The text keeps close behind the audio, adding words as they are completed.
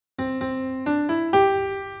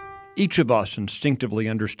Each of us instinctively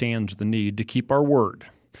understands the need to keep our word.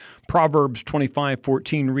 Proverbs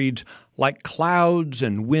 25:14 reads, "Like clouds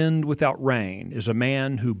and wind without rain is a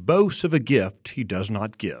man who boasts of a gift he does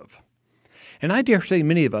not give." And I dare say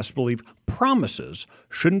many of us believe promises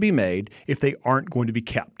shouldn't be made if they aren't going to be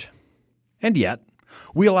kept. And yet,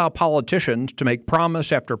 we allow politicians to make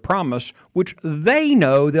promise after promise, which they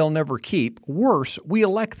know they'll never keep. Worse, we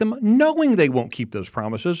elect them knowing they won't keep those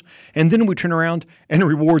promises, and then we turn around and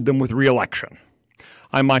reward them with re-election.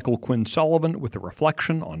 I'm Michael Quinn Sullivan with a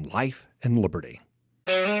reflection on life and liberty.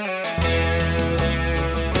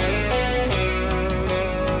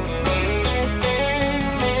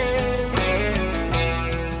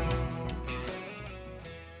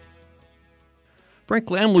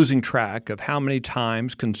 Frankly, I'm losing track of how many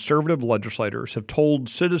times conservative legislators have told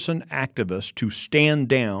citizen activists to stand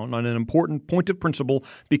down on an important point of principle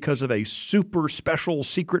because of a super special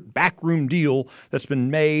secret backroom deal that's been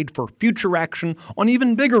made for future action on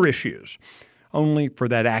even bigger issues, only for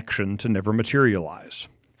that action to never materialize.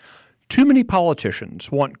 Too many politicians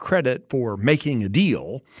want credit for making a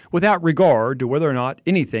deal without regard to whether or not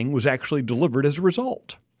anything was actually delivered as a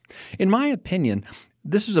result. In my opinion,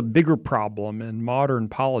 this is a bigger problem in modern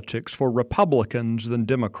politics for Republicans than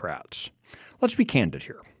Democrats. Let's be candid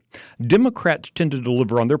here. Democrats tend to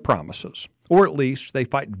deliver on their promises, or at least they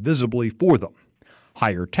fight visibly for them.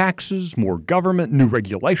 Higher taxes, more government, new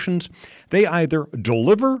regulations. They either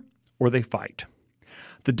deliver or they fight.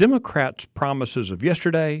 The Democrats' promises of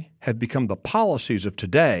yesterday have become the policies of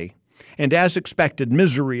today, and as expected,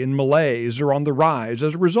 misery and malaise are on the rise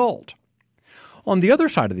as a result. On the other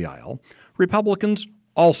side of the aisle, Republicans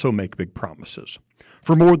also make big promises.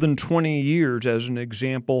 For more than 20 years, as an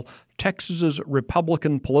example, Texas's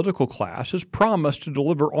Republican political class has promised to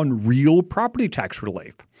deliver on real property tax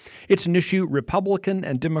relief. It's an issue Republican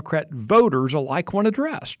and Democrat voters alike want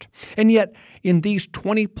addressed. And yet, in these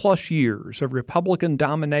 20-plus years of Republican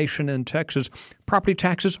domination in Texas, property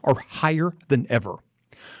taxes are higher than ever.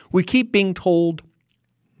 We keep being told,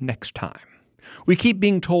 next time. We keep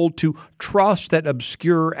being told to trust that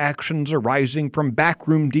obscure actions arising from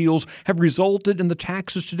backroom deals have resulted in the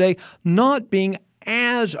taxes today not being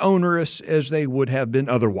as onerous as they would have been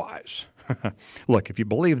otherwise. Look, if you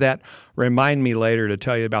believe that, remind me later to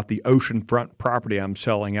tell you about the oceanfront property I'm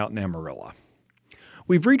selling out in Amarillo.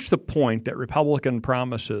 We've reached the point that Republican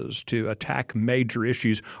promises to attack major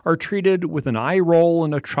issues are treated with an eye roll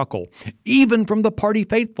and a chuckle, even from the party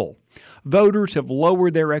faithful. Voters have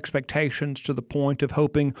lowered their expectations to the point of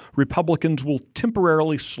hoping Republicans will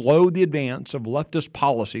temporarily slow the advance of leftist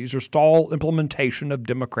policies or stall implementation of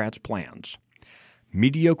Democrats' plans.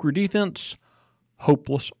 Mediocre defense,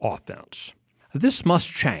 hopeless offense. This must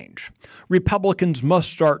change. Republicans must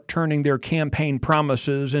start turning their campaign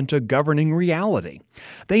promises into governing reality.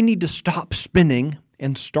 They need to stop spinning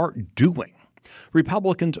and start doing.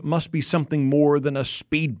 Republicans must be something more than a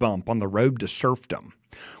speed bump on the road to serfdom.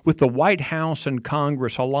 With the White House and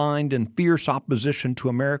Congress aligned in fierce opposition to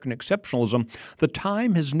American exceptionalism, the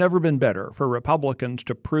time has never been better for Republicans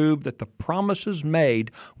to prove that the promises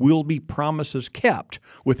made will be promises kept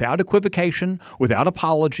without equivocation, without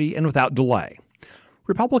apology, and without delay.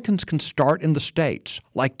 Republicans can start in the states,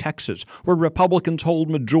 like Texas, where Republicans hold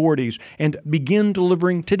majorities, and begin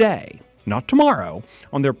delivering today, not tomorrow,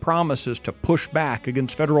 on their promises to push back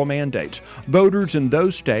against federal mandates. Voters in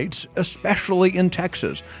those states, especially in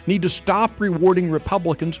Texas, need to stop rewarding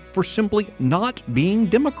Republicans for simply not being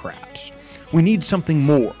Democrats. We need something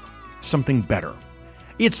more, something better.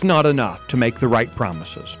 It's not enough to make the right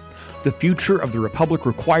promises. The future of the Republic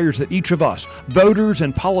requires that each of us, voters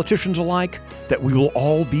and politicians alike, that we will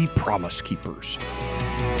all be promise keepers.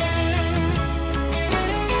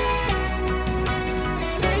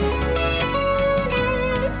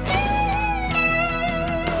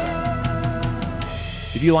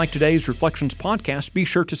 If you like today's Reflections podcast, be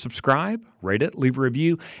sure to subscribe, rate it, leave a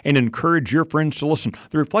review, and encourage your friends to listen.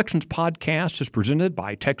 The Reflections podcast is presented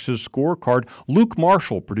by Texas Scorecard. Luke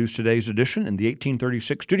Marshall produced today's edition in the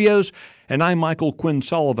 1836 studios, and I'm Michael Quinn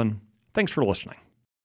Sullivan. Thanks for listening.